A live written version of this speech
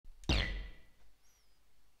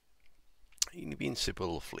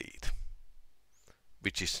invincible fleet,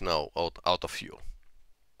 which is now out of fuel.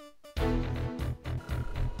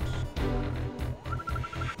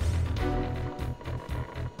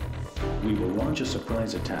 We will launch a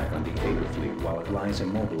surprise attack on the Aegir fleet while it lies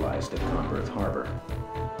immobilized at Converth Harbor.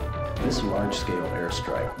 This large-scale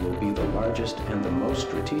airstrike will be the largest and the most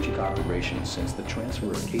strategic operation since the transfer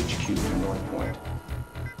of HQ to North Point.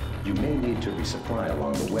 You may need to resupply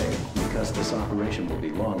along the way because this operation will be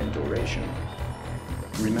long in duration.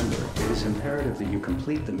 Remember, it is imperative that you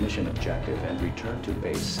complete the mission objective and return to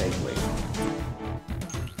base safely.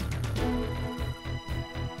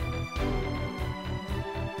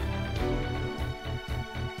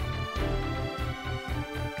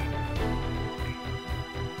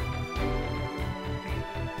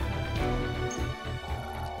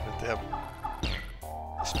 They have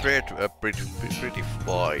spread pretty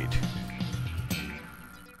wide.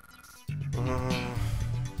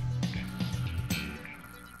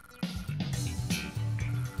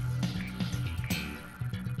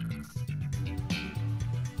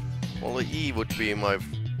 Only E would be my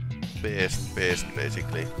best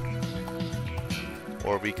basically.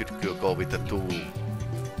 Or we could go with the two.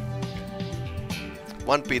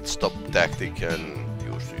 One pit stop tactic and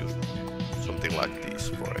use something like this,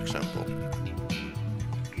 for example.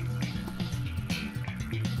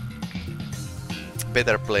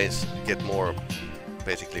 Better planes get more,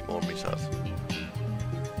 basically more missiles.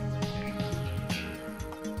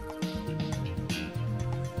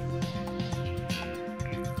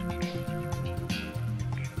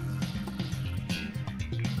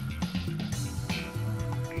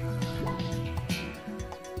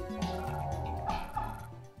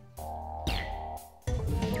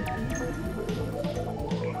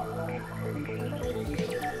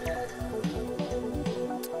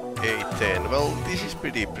 Well, this is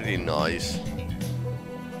pretty nice.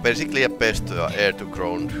 Basically a best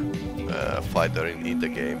air-to-ground fighter in the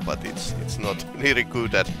game, but it's not really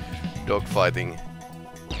good at dogfighting.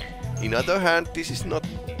 In other hand, this is not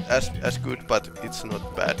as good, but it's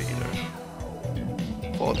not bad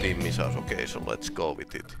either. 14 missiles, okay, so let's go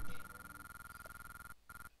with it.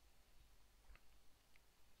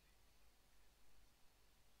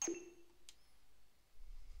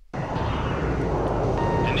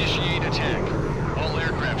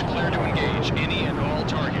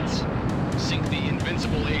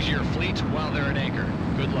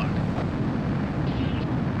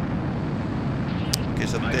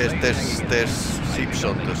 There's ships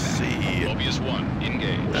on the sea and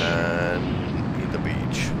in the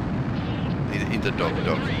beach, in the dock.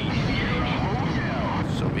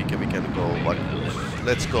 So we can go.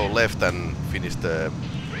 Let's go left and finish the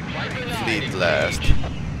fleet last.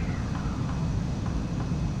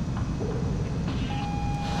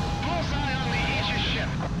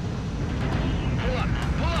 Pull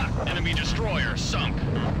up! Enemy destroyer sunk.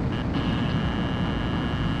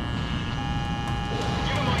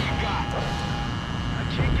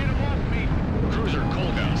 Cruiser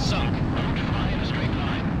Kolga sunk. Fly in a straight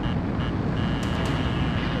line.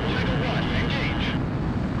 Level 1, engage.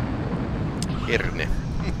 Herne.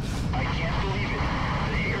 I can't believe it.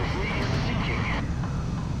 The Aegir fleet is sinking.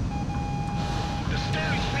 The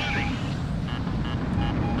stern's flooding.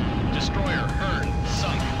 Destroyer Hearn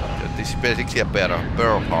sunk. This is basically a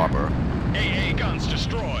Pearl Harbor. AA guns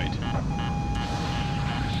destroyed.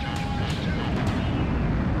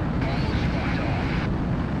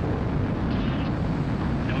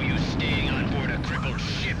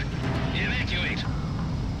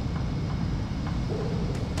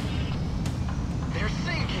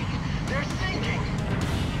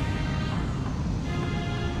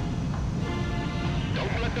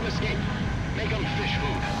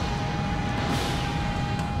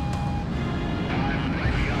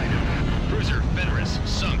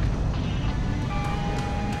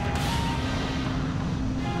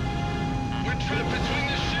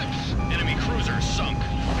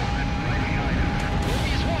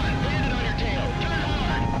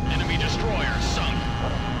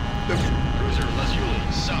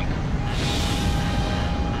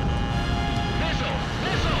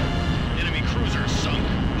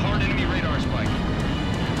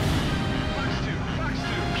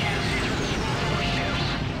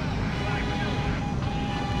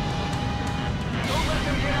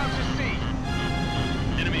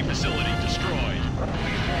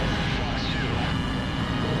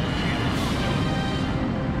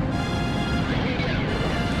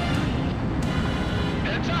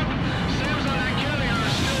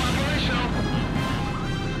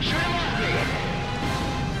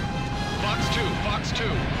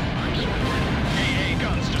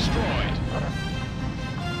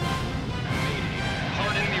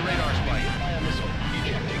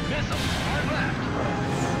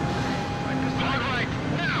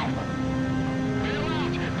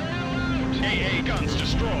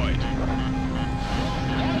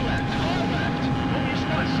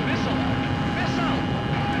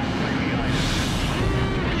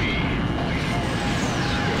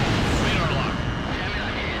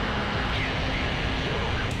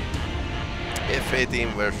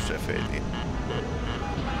 F-18 versus F-18.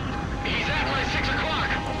 He's at my 6 o'clock.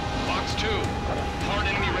 Box 2. Hard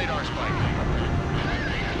enemy radar spike.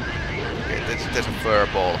 Okay, there's a fur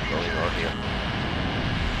ball going on here.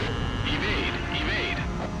 Evade, evade.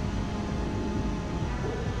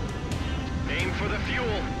 Aim for the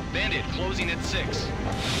fuel. Bandit closing at 6.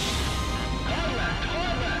 Hard left,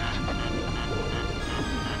 hard left.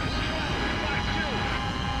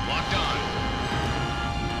 Locked on.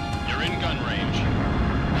 You're in gun range.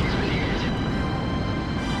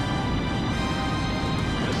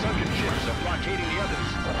 The sunken ships are blockading the others.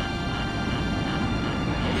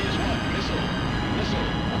 Only is one. Missile. Missile.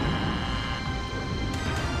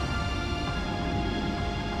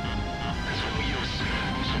 That's no use.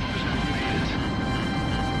 I'm supposed to have made it.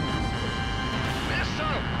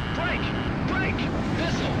 Missile! Break! Break!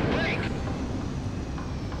 Missile! Break!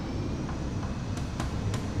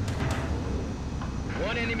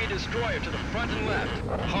 One enemy destroyer to the front and left.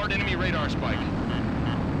 Hard enemy radar spike.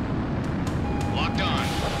 Locked on.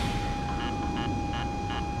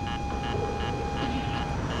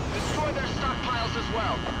 Destroy their stockpiles as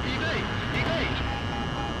well. Evade! Evade!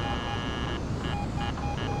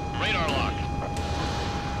 Radar lock.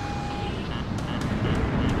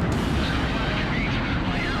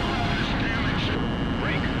 My aircraft is damaged.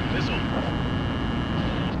 Break. Missile.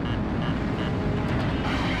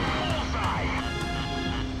 Bullseye!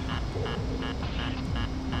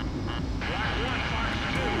 Black 1, Fox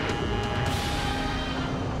 2.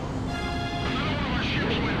 Another one of our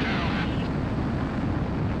ships went down.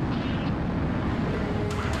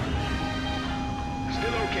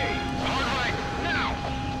 Still okay. Hard right, now!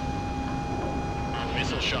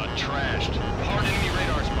 Missile shot trashed. Hard enemy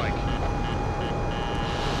radar spike.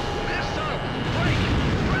 Missile! Break!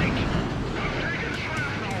 Break! I'm taking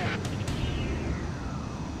shrapnel!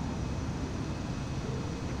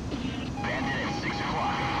 Bandit at 6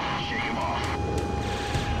 o'clock. Shake him off.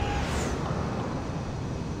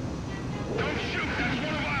 Don't shoot, that's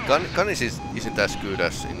one of ours! Gunness isn't as good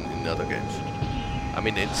as in other games. I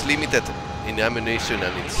mean, it's limited in ammunition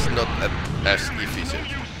and it's not as efficient.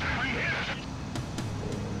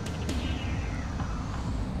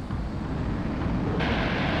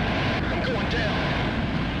 I'm going down.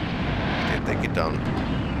 Okay, take it down.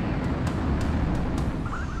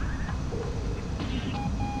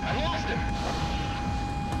 I lost him.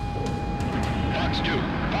 Box 2.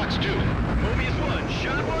 Box 2. Mobius 1.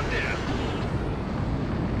 Shot 1 down.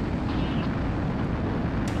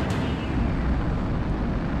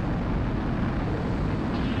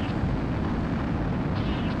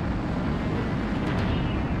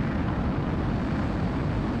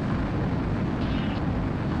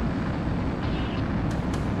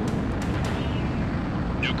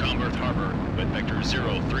 New Comberth Harbor with vector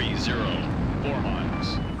 030. 4 miles.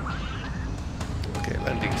 Okay,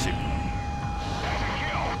 landing ship.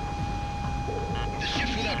 The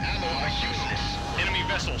ships without ammo are useless. Enemy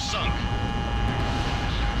vessel sunk.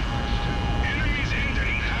 Enemies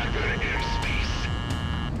entering harbor airspace.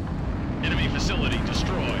 Enemy facility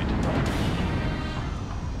destroyed.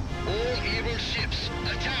 All evil ships,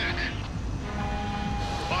 attack!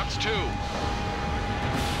 Box 2.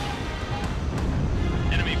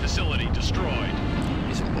 Enemy facility destroyed.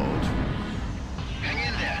 Is a boat. Hang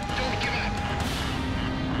in there, don't give up.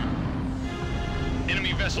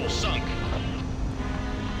 Enemy vessel sunk.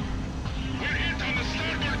 We're hit on the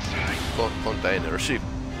starboard side. Container ship.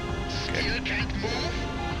 Still can't move?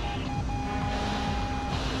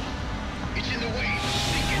 It's in the way.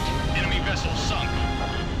 Sink it. Enemy vessel sunk.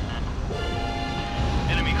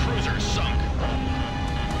 Enemy cruiser sunk.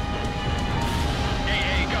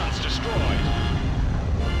 AA guns destroyed.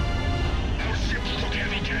 Our ships took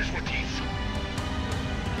heavy casualties.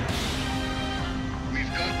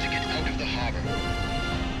 We've got to get out of the harbor.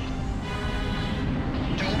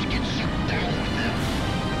 Don't get shut down with them.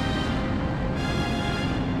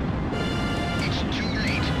 It's too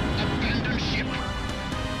late. Abandon ship.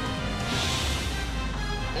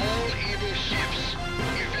 All evil ships,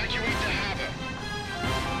 evacuate the harbor.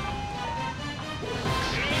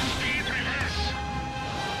 Slow speed reverse.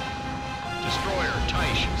 Destroyer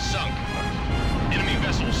Taish sunk. Enemy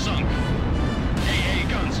vessel sunk. AA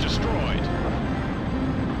guns destroyed.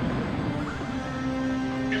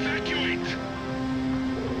 Evacuate.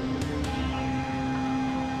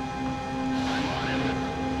 I'm on it.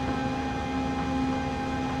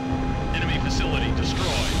 Enemy facility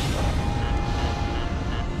destroyed.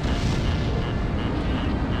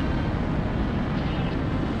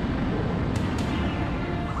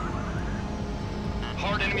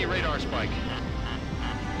 Hard enemy radar spike.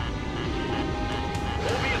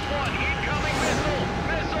 Mobius 1, incoming missile!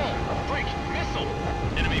 Missile! Break! Missile!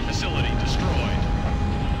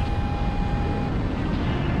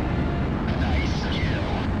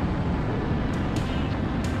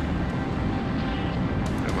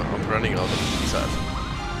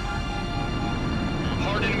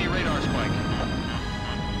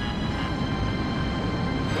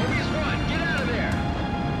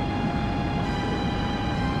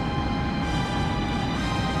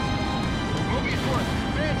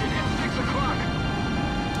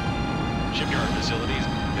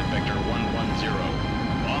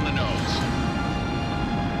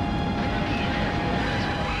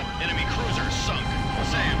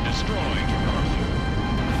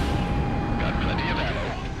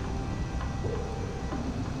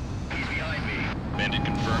 Bandit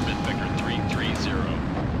confirmed at Vector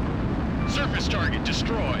 330. Surface target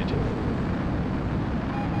destroyed.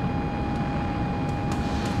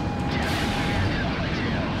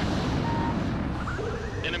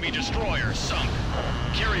 Enemy destroyer sunk.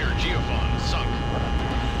 Carrier Geophon sunk.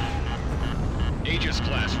 Aegis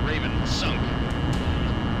class Raven sunk.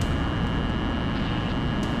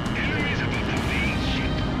 Enemies above the main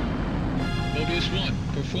ship. Mobius 1,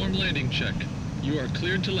 perform landing check. You are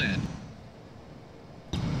cleared to land.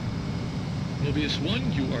 Mobius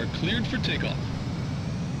 1, you are cleared for takeoff.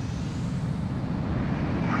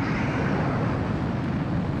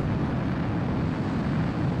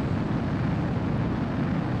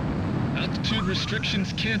 Altitude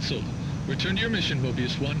restrictions canceled. Return to your mission,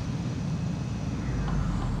 Mobius 1.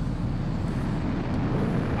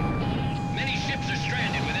 Many ships are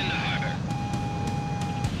stranded within the harbor.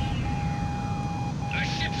 Our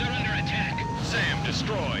ships are under attack. SAM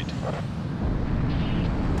destroyed.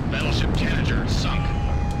 Battleship Tanager sunk.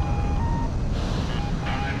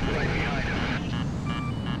 I'm right behind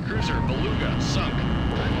him. Cruiser Beluga sunk.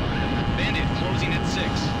 Bandit closing at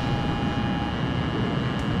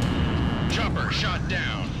 6. Chopper shot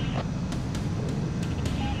down.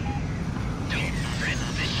 Don't fret,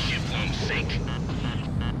 this ship won't sink.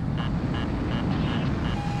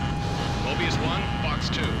 Mobius 1, Box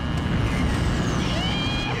 2.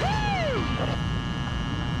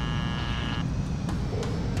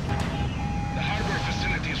 The harbor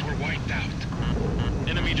facilities were wiped out.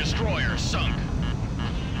 Enemy destroyer sunk.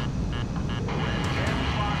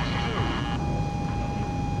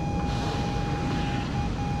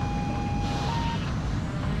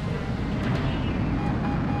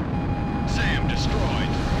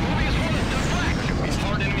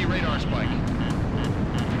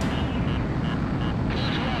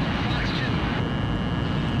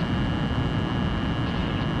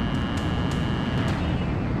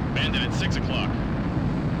 Bandit at 6 o'clock.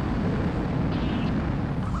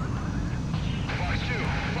 Box 2,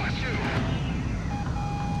 Box 2.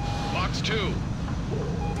 Box 2.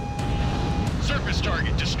 Surface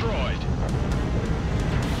target destroyed.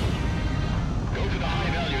 Go to the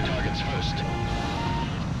high-value targets first.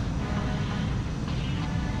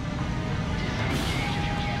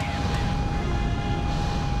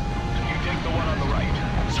 You take the one on the right.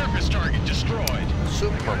 Surface target destroyed.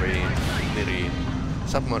 Submarine, Miri.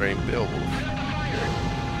 Submarine Beowulf.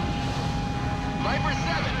 Viper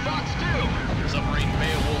 7, Box 2. Submarine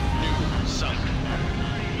Beowulf new sunk.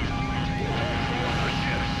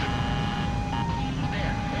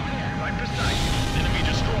 Viper sight. Enemy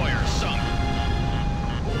destroyer sunk.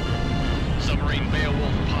 Submarine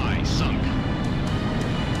Beowulf Pi sunk.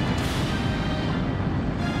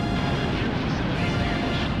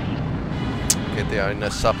 Okay, they are in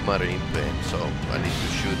a submarine pen, so I need to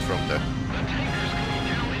shoot from the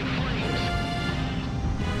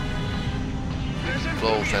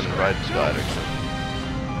close and right direction.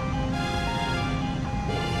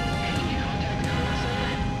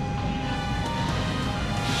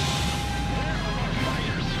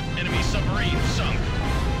 Enemy submarine sunk.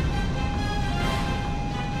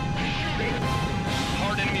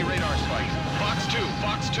 Hard enemy radar spike. Box 2,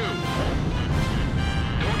 Box 2.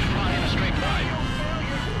 Don't fly in a straight line.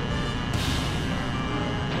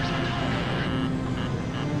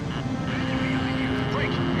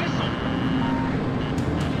 Break, missile.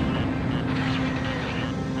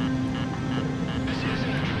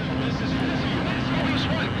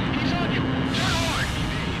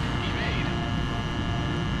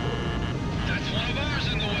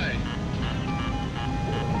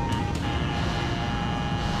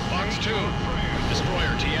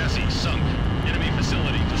 Destroyer Tiasi sunk. Enemy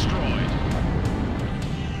facility destroyed.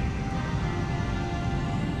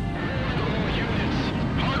 All units,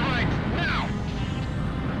 hard right now.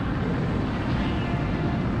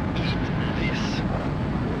 Eat this.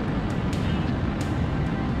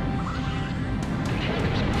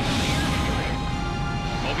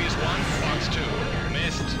 Mobius 1, Box 2.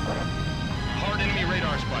 Missed. Hard enemy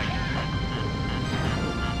radar spike.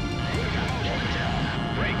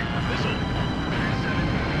 Break, missile.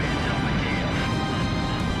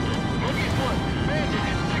 Mobius 1, Bandit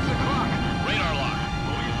at 6 o'clock. Radar lock.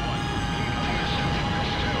 Mobius 1, incoming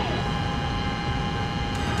Surface 2.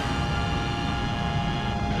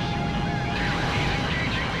 He's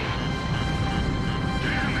engaging me.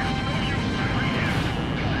 Damn, there's no use to bring him.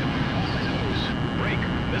 Break,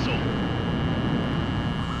 missile.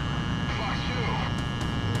 Box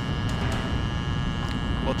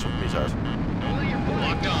 2. Lots of missiles.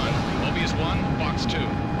 Locked on. Mobius 1, Box 2.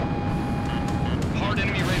 Hard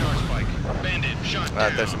enemy radar spike. Bandit shot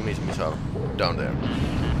down. There's a missile down there.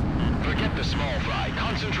 Forget the the small fry.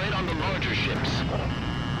 Concentrate on the larger ships.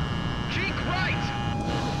 Cheek right!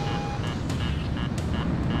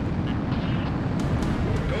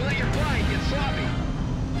 Don't let your flying get sloppy.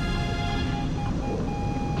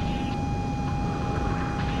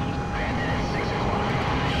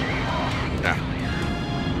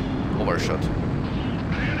 Overshot.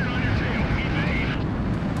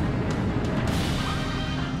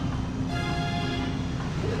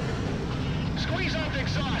 Squeeze off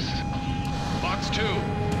exhaust. Box 2.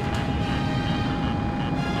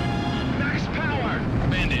 Max power.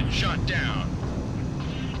 Bandit shot down.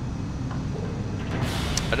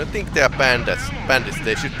 I don't think they are bandits.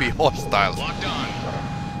 They should be hostiles. Locked on.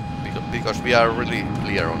 Because we are really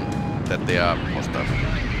clear on that they are hostiles.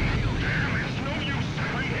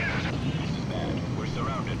 We're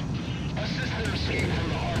surrounded. Assist their escape from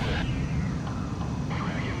the harbor.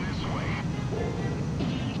 Dragging this way.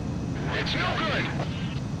 It's no good.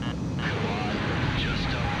 Come on, just a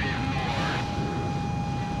bit more.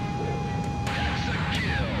 That's a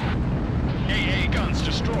kill. AA guns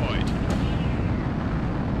destroyed.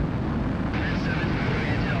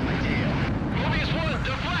 Mobius 1,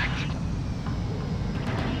 deflect!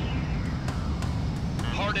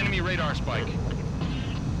 Hard enemy radar spike.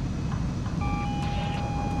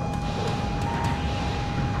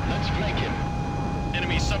 Let's flank him.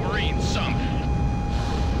 Enemy submarine sunk.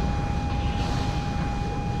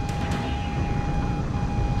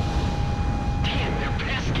 Damn, they're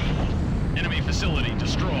pesky. Enemy facility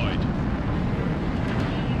destroyed.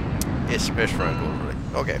 Yes, best rank already.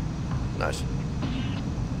 Okay, nice.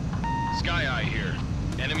 Sky Eye here.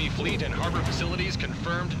 Enemy fleet and harbor facilities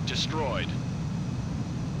confirmed destroyed.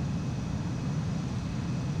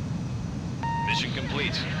 Mission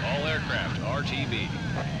complete. All aircraft RTB.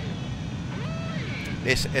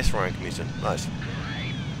 S rank mission, nice.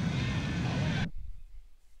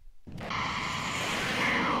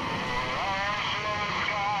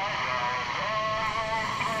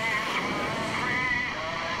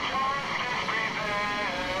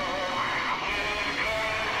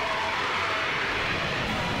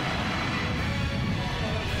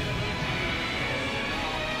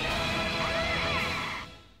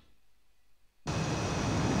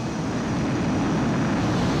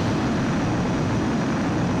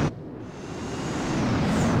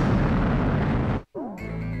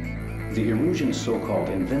 The Erusian's so-called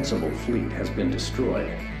invincible fleet has been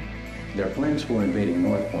destroyed. Their plans for invading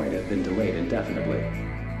North Point have been delayed indefinitely.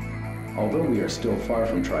 Although we are still far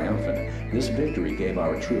from triumphant, this victory gave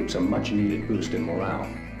our troops a much-needed boost in morale.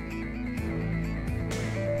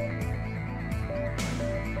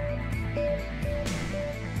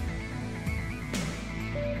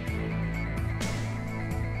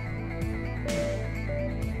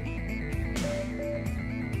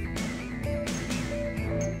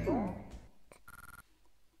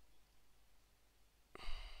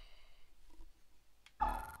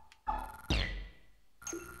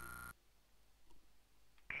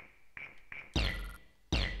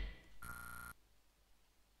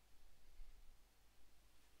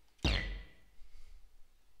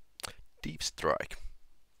 Deep Strike.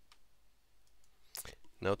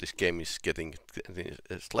 Now this game is getting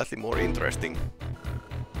slightly more interesting.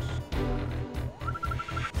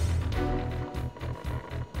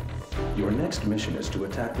 Your next mission is to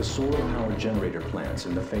attack the solar power generator plants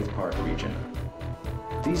in the Faith Park region.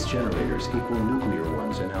 These generators equal nuclear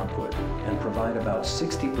ones in output and provide about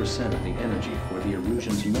 60% of the energy for the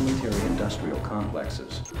Erusian's military-industrial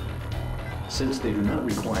complexes. Since they do not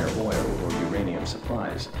require oil or uranium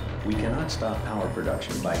supplies, we cannot stop power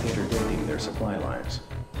production by interdicting their supply lines.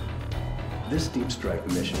 This deep strike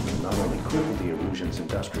mission will not only cripple the Erusian's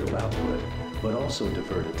industrial output, but also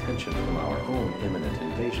divert attention from our own imminent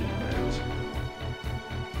invasion plans.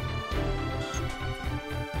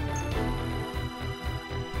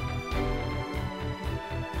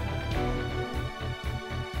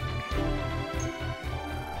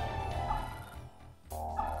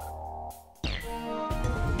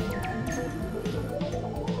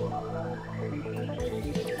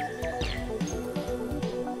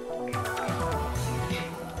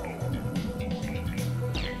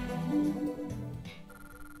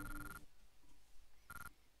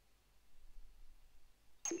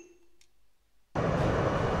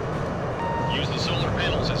 Use the solar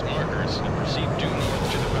panels as markers and proceed due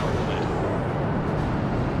north to the power plant.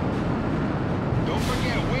 Don't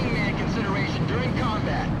forget wingman consideration during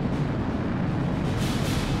combat.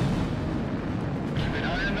 Keep an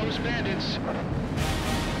eye on those bandits.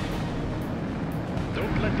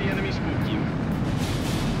 Don't let the enemy spook you.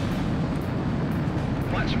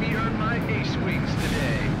 Watch me earn my ace wings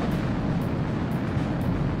today.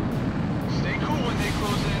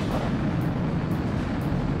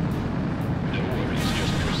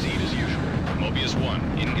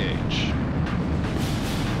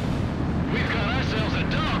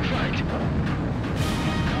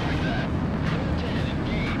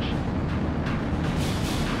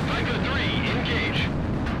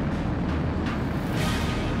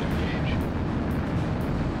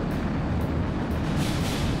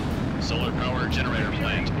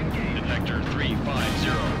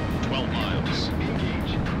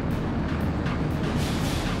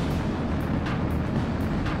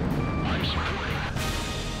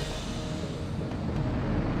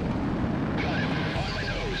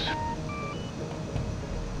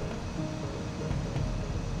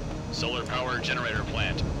 Solar power generator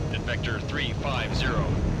plant at vector 350,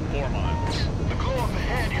 4 miles. The glow up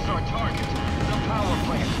ahead is our target. The power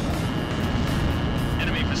plant.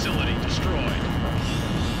 Enemy facility destroyed.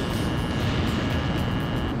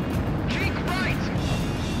 Keep right!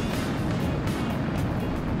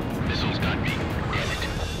 Missiles got me. Damn it.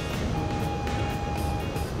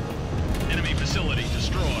 Enemy facility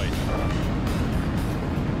destroyed.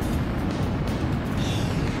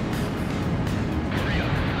 Hurry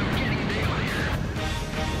up. I'm getting nailed here.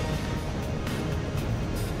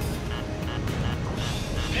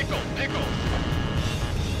 Pickle, pickle.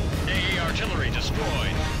 AA artillery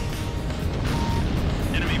destroyed.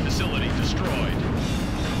 Enemy facility destroyed.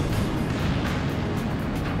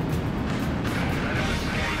 Let him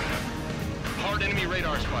escape. Hard enemy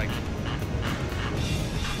radar spike.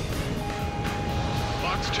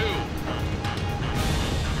 Box 2.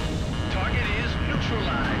 Target is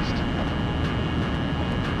neutralized.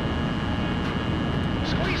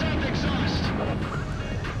 Squeeze on the exhaust.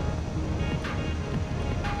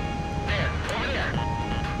 There, over there.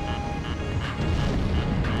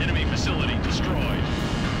 Enemy facility destroyed.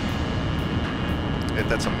 Hey,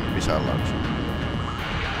 that's a missile launch.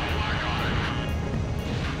 Got a lock on it.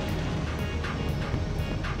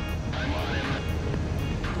 I'm on him.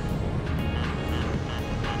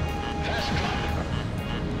 Fast cut.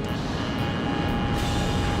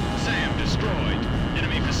 SAM destroyed.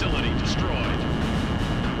 Enemy facility destroyed.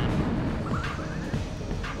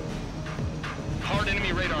 Hard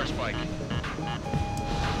enemy radar spike.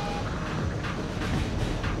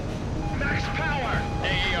 Max power.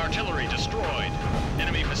 AA artillery destroyed.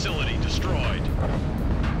 Enemy facility destroyed.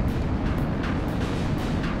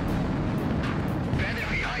 Bandit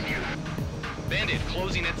behind you. Bandit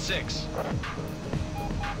closing at 6.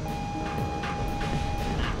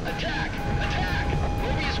 Attack! Attack!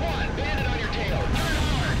 Mobius 1, bandit on your tail. Turn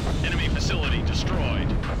hard! Enemy facility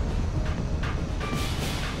destroyed.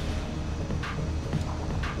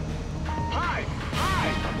 Hide!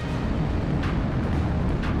 Hide!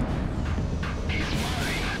 He's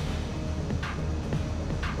mine.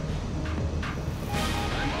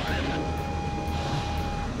 I'm on him.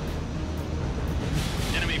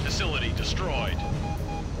 Enemy facility destroyed.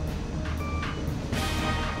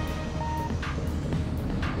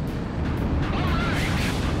 All right!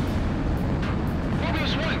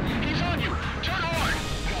 Mobius 1, he's on you. Turn hard!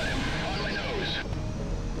 Got him. On my nose.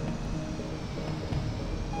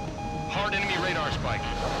 Hard enemy radar spike.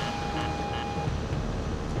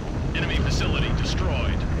 Enemy facility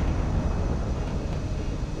destroyed.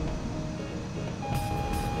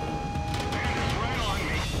 Bandit's right on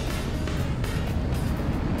me.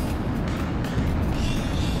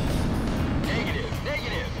 Negative.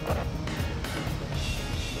 Negative.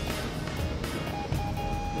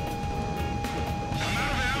 I'm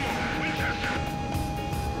out of ammo. Winchester.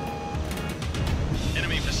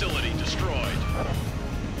 Enemy facility destroyed.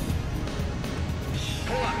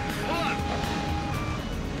 Pull up. Pull up.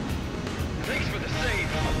 Thanks for the save.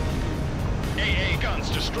 AA guns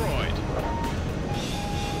destroyed.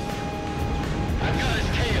 I've got his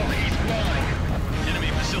tail. He's mine.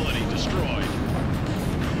 Enemy facility destroyed.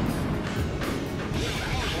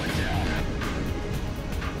 Hose went down.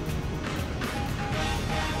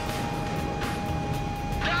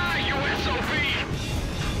 Die, you SOB!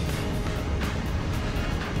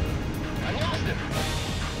 I lost him.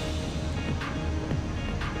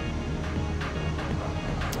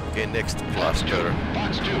 Okay, next cluster.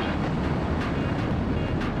 Box 2.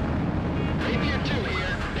 Rapier 2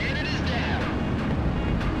 here. Bandit is down.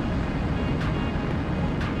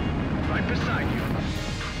 Right beside you.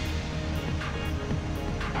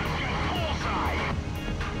 Bullseye!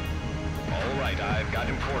 All right, I've got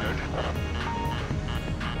him cornered.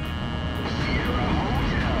 Sierra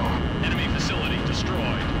Hotel. Enemy facility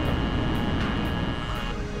destroyed.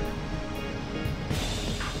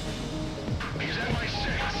 He's at my 6.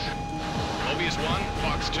 Mobius 1,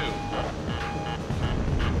 Fox 2. Oh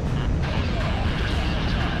no, there's not enough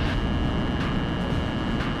time.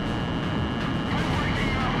 I'm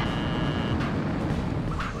breaking up.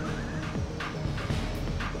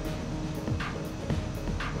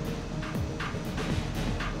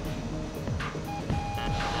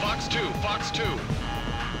 Fox 2, Fox 2.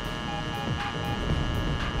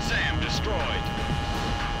 SAM destroyed.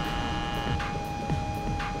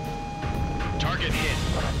 Target hit.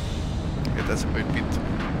 Okay, that's a bit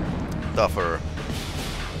tougher.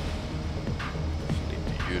 Need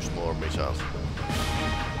to use more missiles.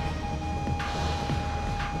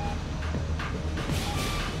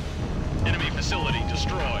 Enemy facility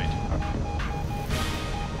destroyed.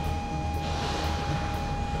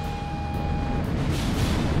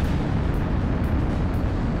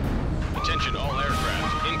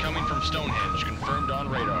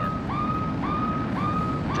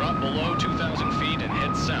 below 2,000 feet and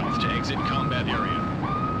head south to exit combat area.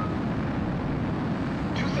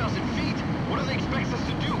 2,000 feet? What do they expect us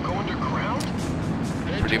to do? Go underground?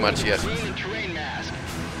 Pretty much, yes. Green and terrain mask.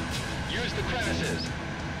 Use the crevices.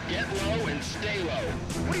 Get low and stay low.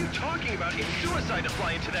 What are you talking about? It's suicide to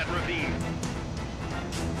fly into that ravine.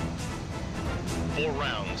 4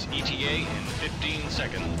 rounds, ETA in 15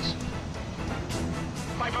 seconds.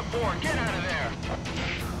 5-4, get out of there.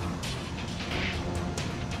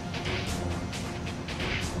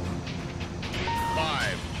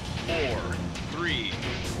 Five, 4, 3,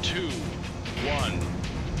 2, 1.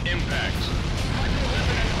 Impact.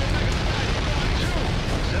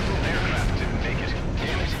 Several aircraft didn't make it.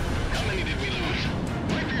 Damn it. How many did we lose?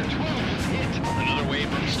 Reaper 12 was hit. Another wave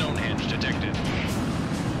from Stonehenge detected.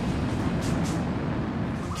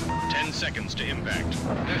 10 seconds to impact.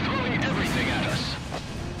 They're throwing everything at us.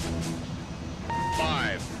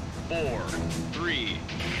 5, 4, 3,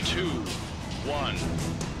 2, 1.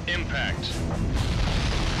 Impact.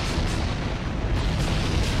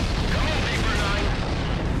 Come on, Reaper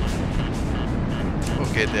 9.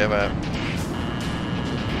 Okei, det var...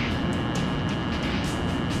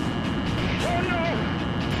 Oh no!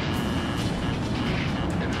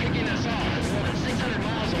 They're picking us off. They're more than 600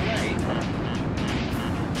 miles away.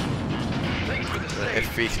 Thanks for the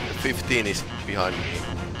save. F-15 is behind me.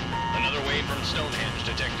 Another wave from Stonehenge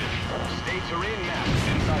detected. Stay terrain mapped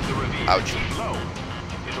inside the ravine. Ouch. Keep low.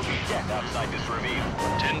 It'll be death outside this ravine.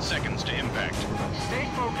 10 seconds to impact. Stay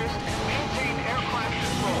focused and maintain aircraft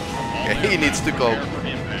control. All Yeah, he needs to go prepare for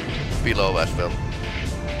impact. below as well.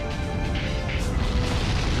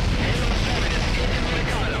 Halo 7 is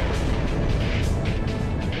incommunicado.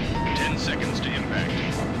 10 seconds to impact.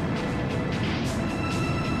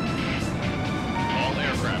 All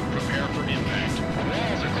aircraft prepare for impact.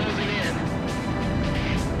 Walls are closing in.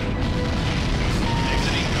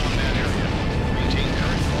 Exiting combat area. Maintain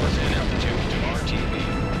current course and altitude to RTV.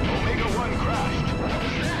 Omega 1 crashed. What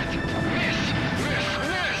was that? Miss! Miss!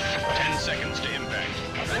 Miss! 10 seconds to impact.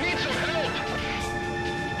 I need some help!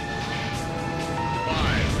 5,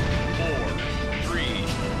 4, 3,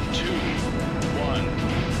 2, 1.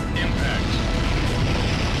 Impact.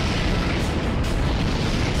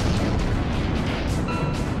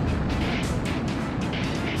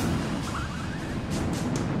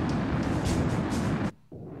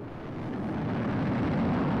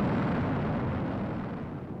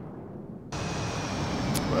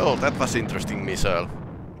 Well, that was interesting missile.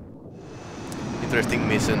 Interesting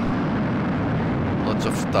mission. Lots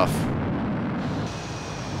of stuff.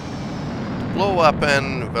 Blow up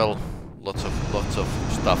and, well, lots of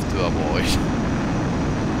stuff to avoid.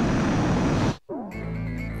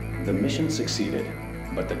 The mission succeeded,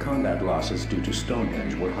 but the combat losses due to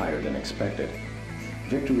Stonehenge were higher than expected.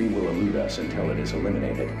 Victory will elude us until it is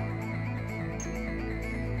eliminated.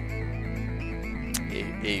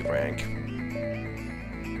 A rank.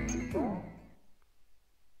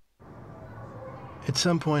 At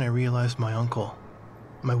some point I realized my uncle,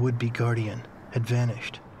 my would-be guardian, had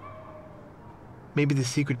vanished. Maybe the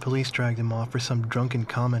secret police dragged him off for some drunken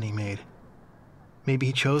comment he made. Maybe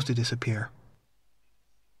he chose to disappear.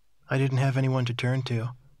 I didn't have anyone to turn to,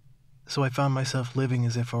 so I found myself living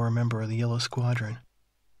as if I were a member of the Yellow Squadron.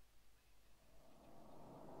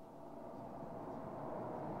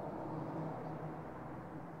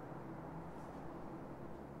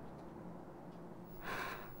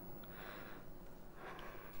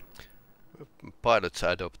 Pilots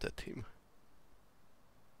adopted him.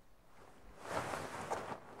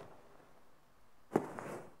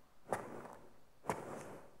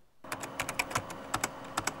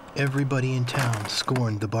 Everybody in town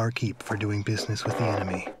scorned the barkeep for doing business with the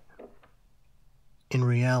enemy. In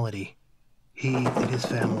reality, he and his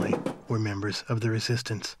family were members of the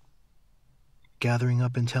Resistance, gathering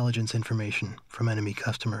up intelligence information from enemy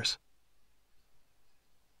customers.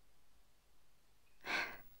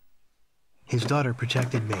 His daughter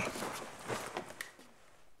protected me,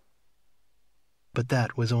 but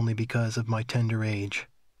that was only because of my tender age.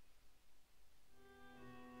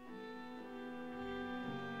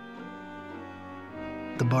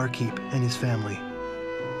 The barkeep and his family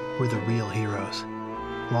were the real heroes,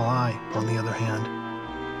 while I, on the other hand,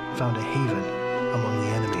 found a haven among the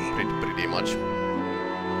enemy. Pretty much.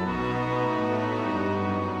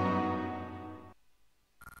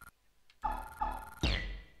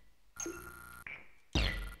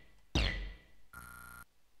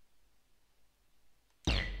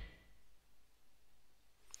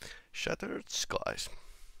 Shattered skies.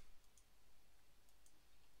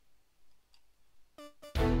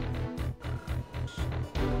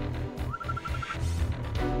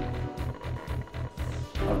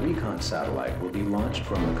 recon satellite will be launched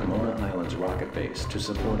from the Kimona Islands rocket base to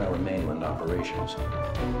support our mainland operations.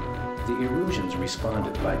 The Erusians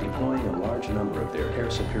responded by deploying a large number of their air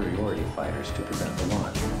superiority fighters to prevent the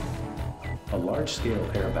launch. A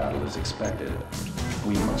large-scale air battle is expected.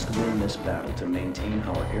 We must win this battle to maintain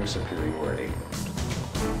our air superiority.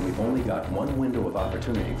 We've only got one window of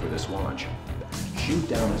opportunity for this launch. Shoot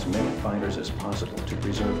down as many fighters as possible to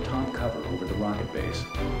preserve top cover over the rocket base.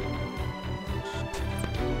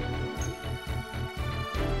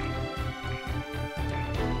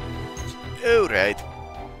 Alright.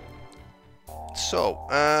 So,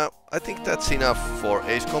 I think that's enough for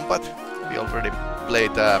Ace Combat. We already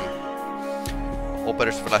played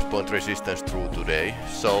Operation Flashpoint Resistance through today.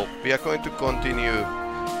 So, we are going to continue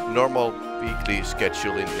normal weekly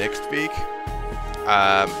scheduling next week.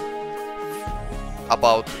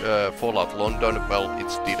 About Fallout London, well,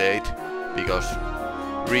 it's delayed because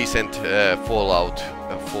recent Fallout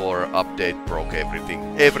 4 update broke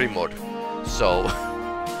every mod. So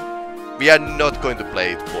we are not going to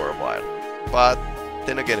play it for a while. But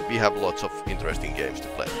then again, we have lots of interesting games to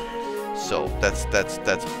play. So that's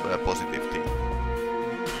a positive thing.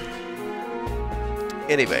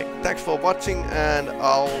 Anyway, thanks for watching, and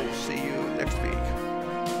I'll see you next week.